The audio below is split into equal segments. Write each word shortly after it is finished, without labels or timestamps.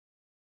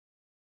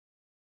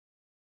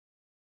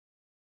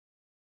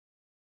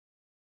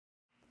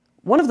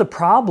One of the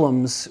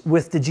problems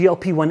with the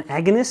GLP-1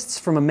 agonists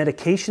from a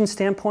medication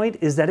standpoint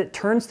is that it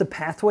turns the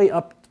pathway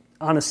up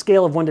on a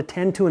scale of 1 to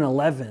 10 to an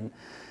 11.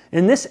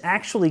 And this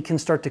actually can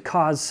start to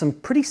cause some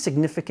pretty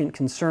significant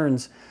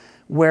concerns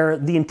where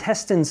the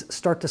intestines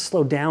start to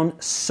slow down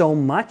so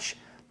much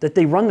that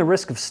they run the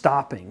risk of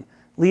stopping,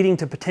 leading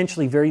to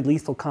potentially very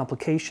lethal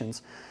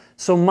complications.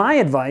 So my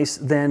advice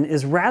then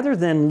is, rather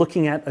than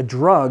looking at a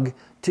drug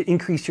to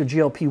increase your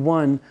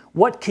GLP-1,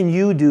 what can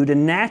you do to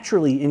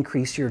naturally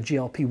increase your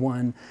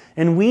GLP-1?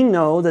 And we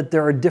know that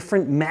there are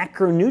different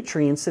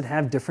macronutrients that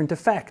have different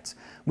effects.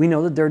 We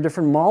know that there are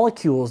different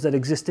molecules that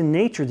exist in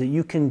nature that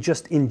you can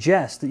just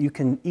ingest, that you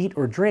can eat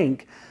or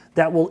drink,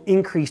 that will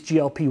increase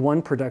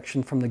GLP-1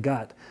 production from the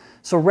gut.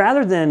 So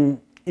rather than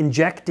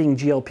injecting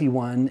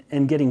GLP-1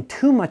 and getting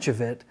too much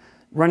of it,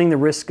 running the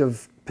risk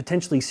of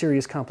potentially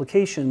serious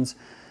complications,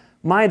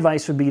 my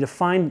advice would be to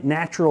find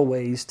natural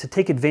ways to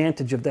take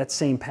advantage of that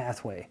same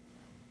pathway.